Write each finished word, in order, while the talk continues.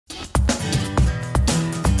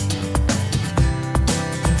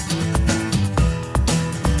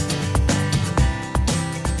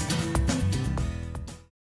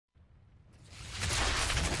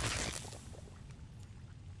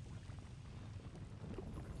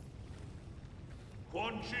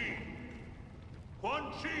Quan Chi!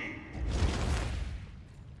 Quan Chi!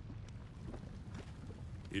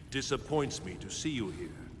 It disappoints me to see you here.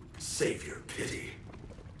 Save your pity.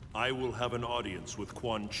 I will have an audience with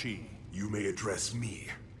Quan Chi. You may address me.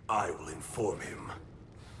 I will inform him.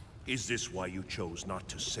 Is this why you chose not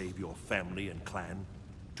to save your family and clan?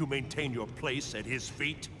 To maintain your place at his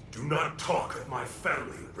feet? Do not talk of my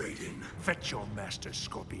family, Raiden. Fetch your master,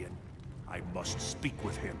 Scorpion. I must speak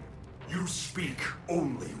with him. You speak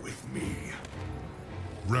only with me.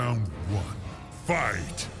 Round 1.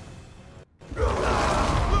 Fight!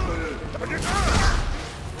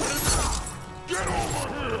 Get over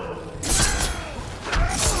here!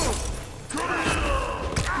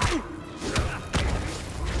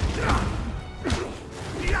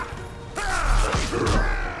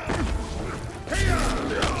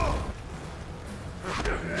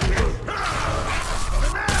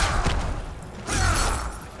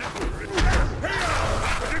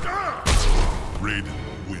 Raiden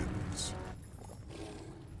wins.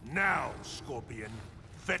 Now, Scorpion,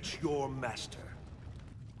 fetch your master.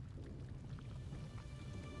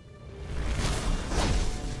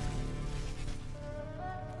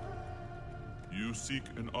 You seek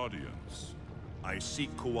an audience. I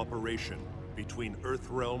seek cooperation between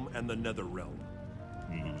Earthrealm and the Netherrealm.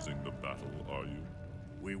 Losing the battle, are you?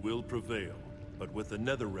 We will prevail, but with the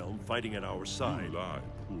Netherrealm fighting at our side... You lie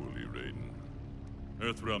poorly, Raiden.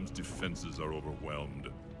 Earthrealm's defenses are overwhelmed.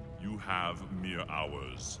 You have mere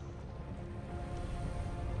hours.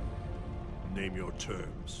 Name your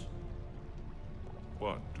terms.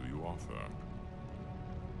 What do you offer?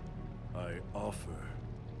 I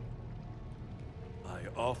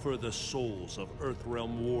offer the souls of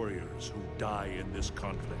Earthrealm warriors who die in this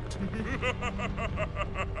conflict.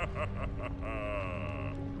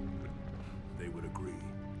 They would agree.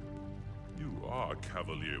 You are a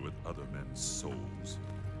cavalier with other men's souls.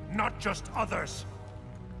 Not just others!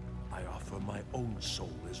 I offer my own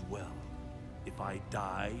soul as well. If I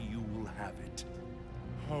die, you will have it.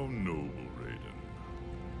 How noble, Raiden.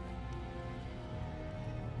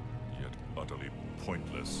 Yet utterly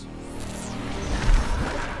pointless.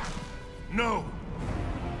 No!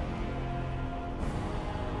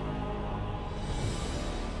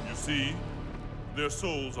 You see, their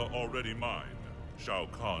souls are already mine. Shao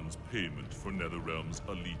Kahn's payment for Netherrealm's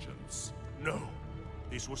allegiance. No!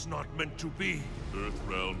 This was not meant to be!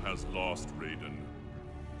 Earthrealm has lost Raiden.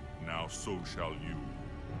 Now so shall you.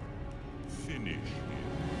 Finish him.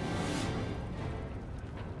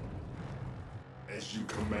 As you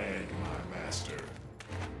command, my master.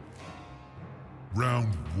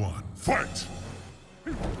 Round 1. Fight!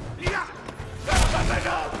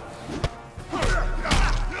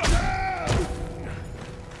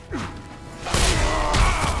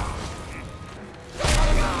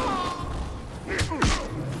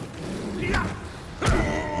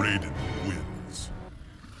 Raiden wins.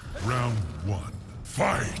 Round 1.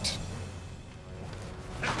 Fight!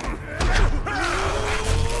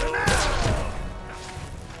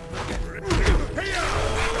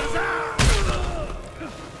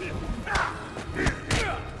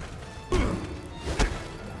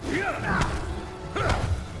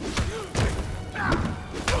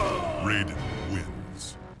 Raiden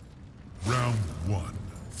wins. Round 1.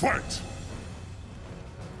 Fight!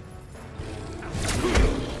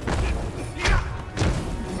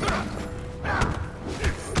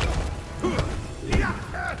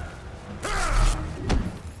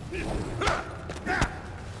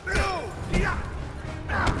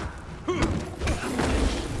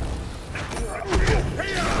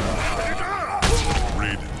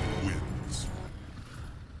 Raiden wins.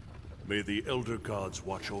 May the Elder Gods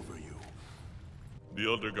watch over you. The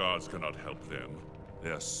Elder Gods cannot help them.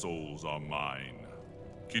 Their souls are mine.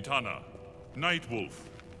 Kitana, Nightwolf,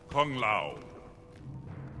 Kung Lao.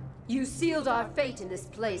 You sealed our fate in this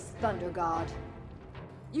place, Thunder God.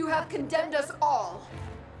 You have condemned us all.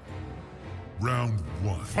 Round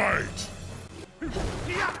 1. Fight!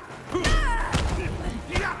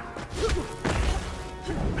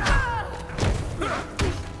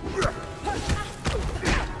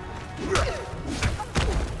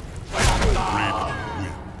 Raiden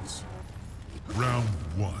wins. Round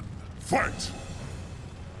 1. Fight!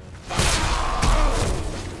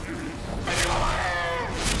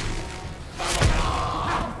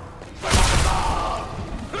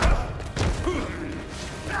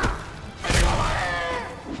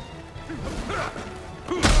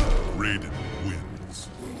 Raiden wins.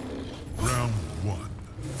 Round 1.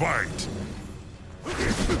 Fight!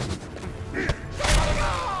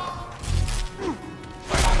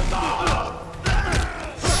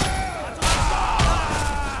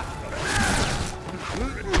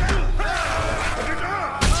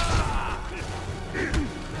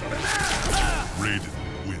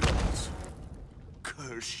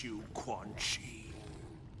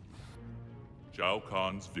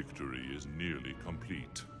 Kahn's victory is nearly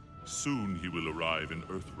complete. Soon he will arrive in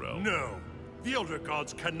Earthrealm. No! The Elder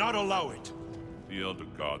Gods cannot allow it! The Elder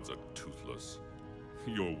Gods are toothless.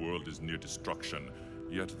 Your world is near destruction,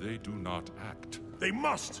 yet they do not act. They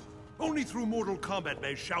must! Only through mortal combat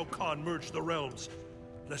may Shao Kahn merge the realms,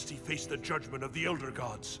 lest he face the judgment of the Elder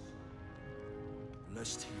Gods.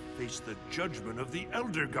 Lest he face the judgment of the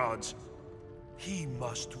Elder Gods. He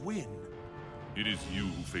must win. It is you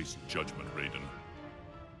who face judgment, Raiden.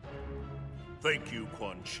 Thank you,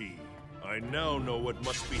 Quan Chi. I now know what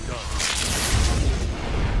must be done.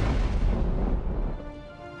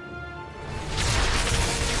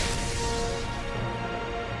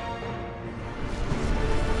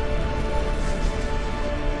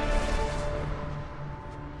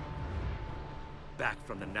 Back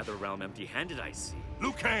from the Netherrealm empty-handed, I see.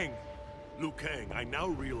 Liu Kang! Liu Kang, I now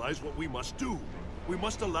realize what we must do. We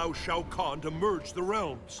must allow Shao Kahn to merge the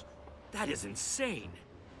realms. That is insane.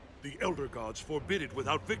 The Elder Gods forbid it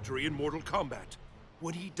without victory in mortal combat.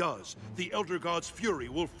 When he does, the Elder Gods' fury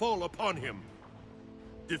will fall upon him.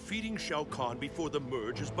 Defeating Shao Kahn before the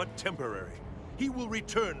merge is but temporary. He will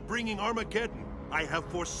return, bringing Armageddon. I have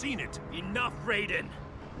foreseen it. Enough, Raiden!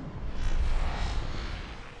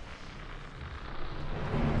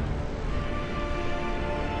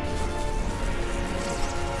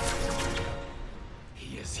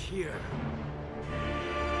 He is here.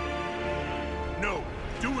 No!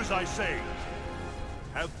 Do as I say!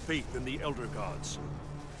 Have faith in the Elder Gods.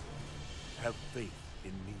 Have faith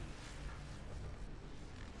in me.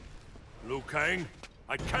 Liu Kang,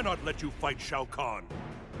 I cannot let you fight Shao Kahn.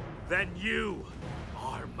 Then you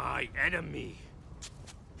are my enemy.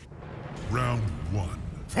 Round 1.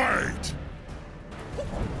 Fight!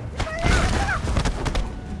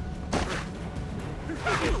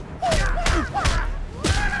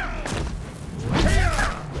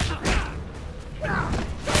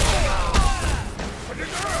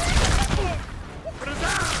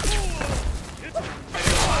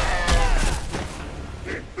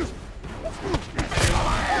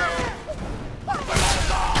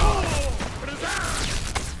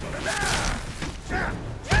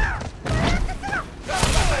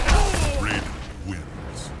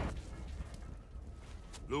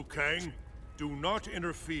 Liu Kang, do not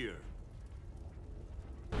interfere.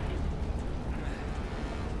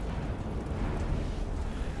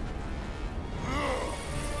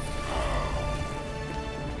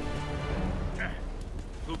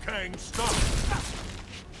 Liu Kang, stop!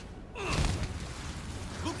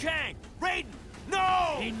 Liu Kang! Raiden!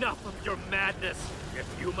 No! Enough of your madness! If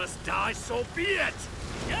you must die, so be it!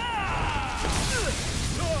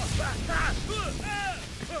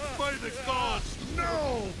 By the gods,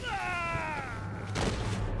 no!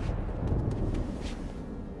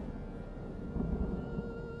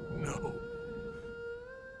 No.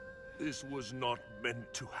 This was not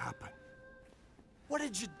meant to happen. What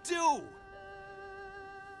did you do?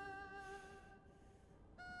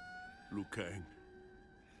 Liu Kang,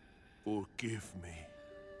 forgive me.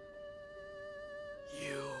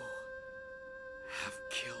 You have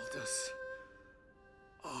killed us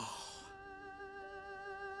all.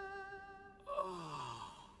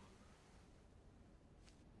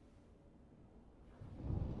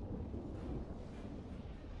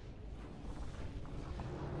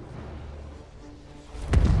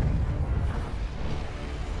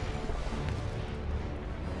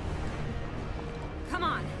 Come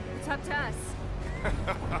on, it's up to us.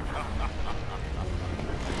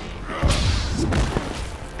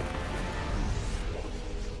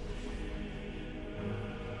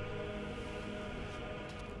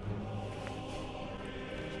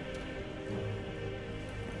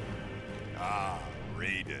 Ah,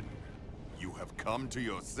 Raiden. You have come to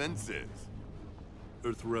your senses.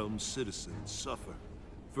 Earthrealm citizens suffer.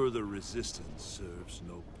 Further resistance serves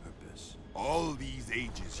no purpose. All these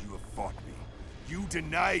ages you have fought me. You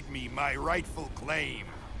denied me my rightful claim.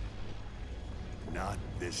 Not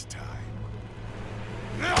this time.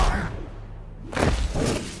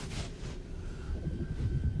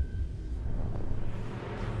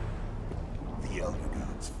 The Elder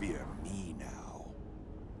Gods fear me now.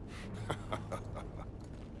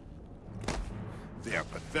 Their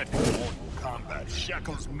pathetic mortal combat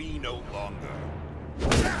shackles me no longer.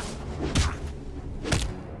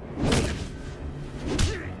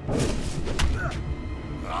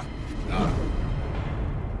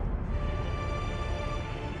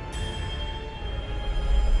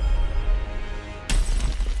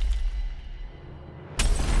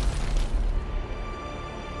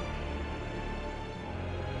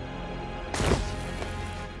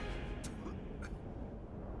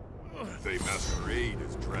 They masquerade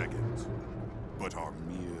as dragons, but are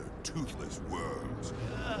mere toothless worms.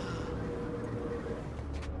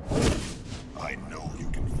 I know you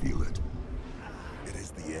can feel it. It is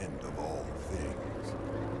the end of all things.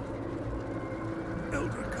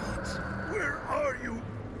 Elder Gods, where are you?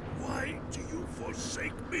 Why do you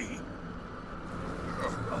forsake me?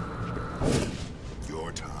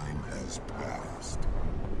 Your time has passed.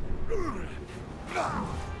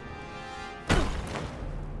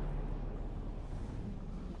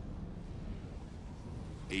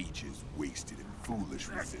 Ages wasted in foolish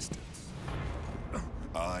resistance.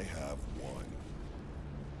 I have won.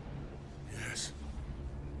 Yes.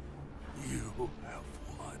 You have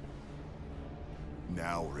won.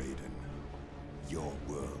 Now, Raiden, your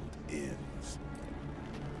world ends.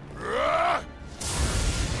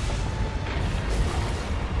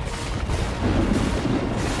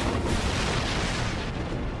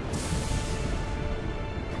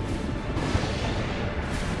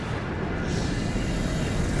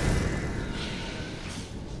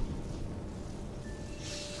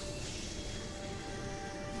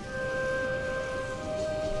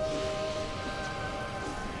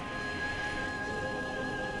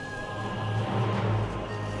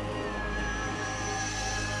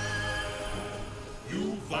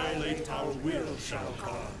 Violate our will, Shao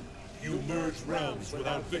Kahn. You merge realms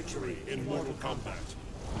without victory in Mortal Kombat.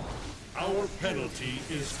 Our penalty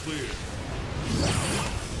is clear.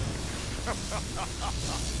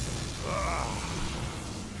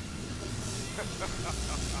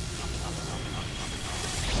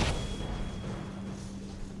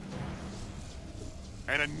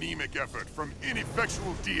 An anemic effort from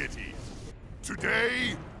ineffectual deities.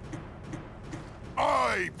 Today,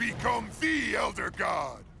 I become the Elder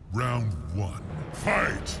God! Round 1.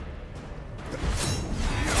 Fight! Is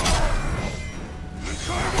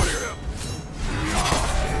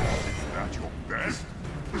that your best?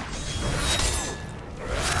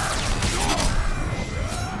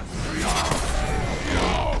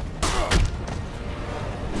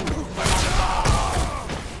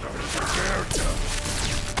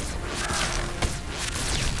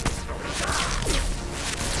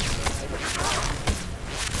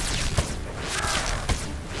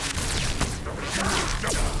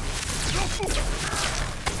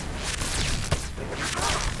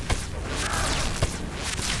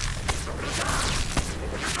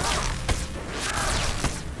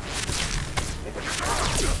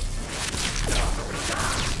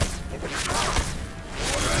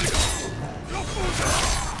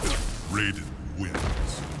 Raiden wins.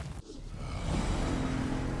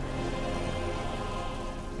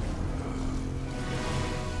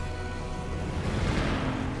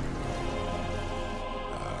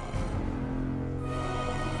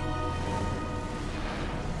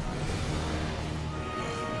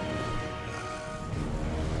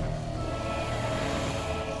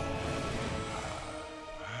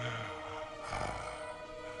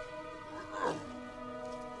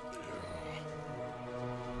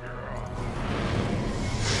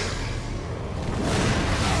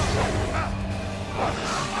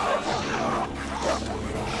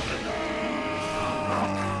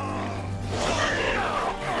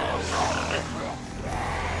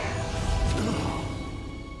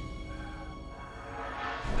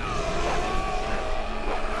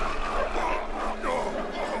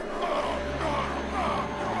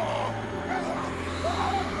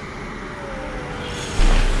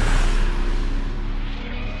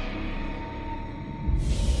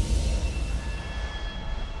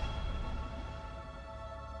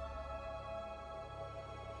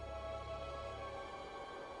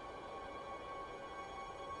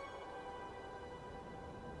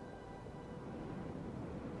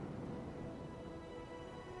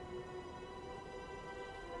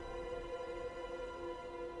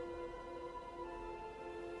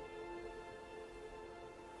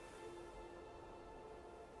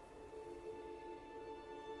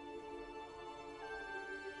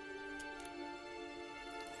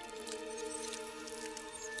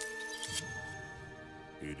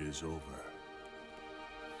 It is over.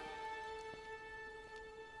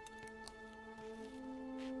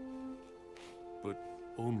 But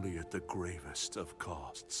only at the gravest of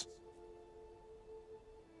costs.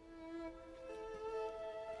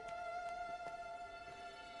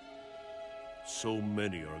 So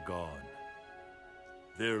many are gone.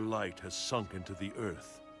 Their light has sunk into the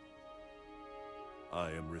earth.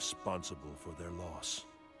 I am responsible for their loss.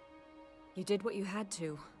 You did what you had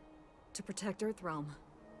to protect Earthrealm.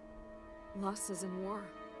 Losses in war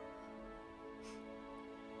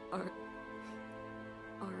are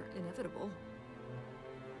inevitable.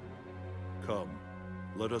 Come,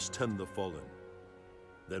 let us tend the fallen.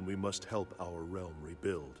 then we must help our realm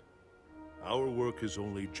rebuild. Our work has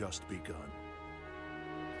only just begun.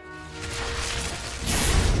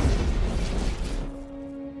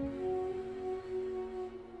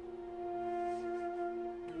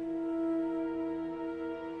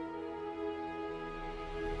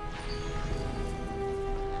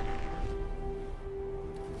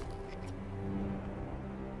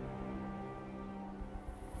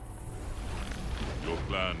 Your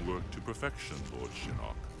plan worked to perfection, Lord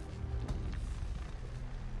Shinnok.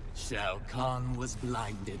 Shao Kahn was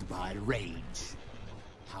blinded by rage.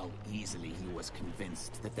 How easily he was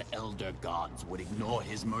convinced that the Elder Gods would ignore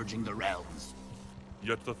his merging the realms.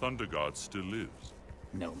 Yet the Thunder God still lives.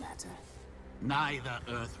 No matter. Neither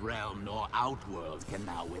Earthrealm nor Outworld can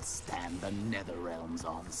now withstand the Netherrealm's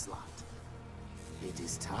onslaught. It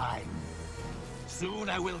is time. Soon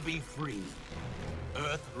I will be free.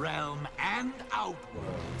 Earthrealm and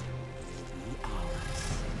Outworld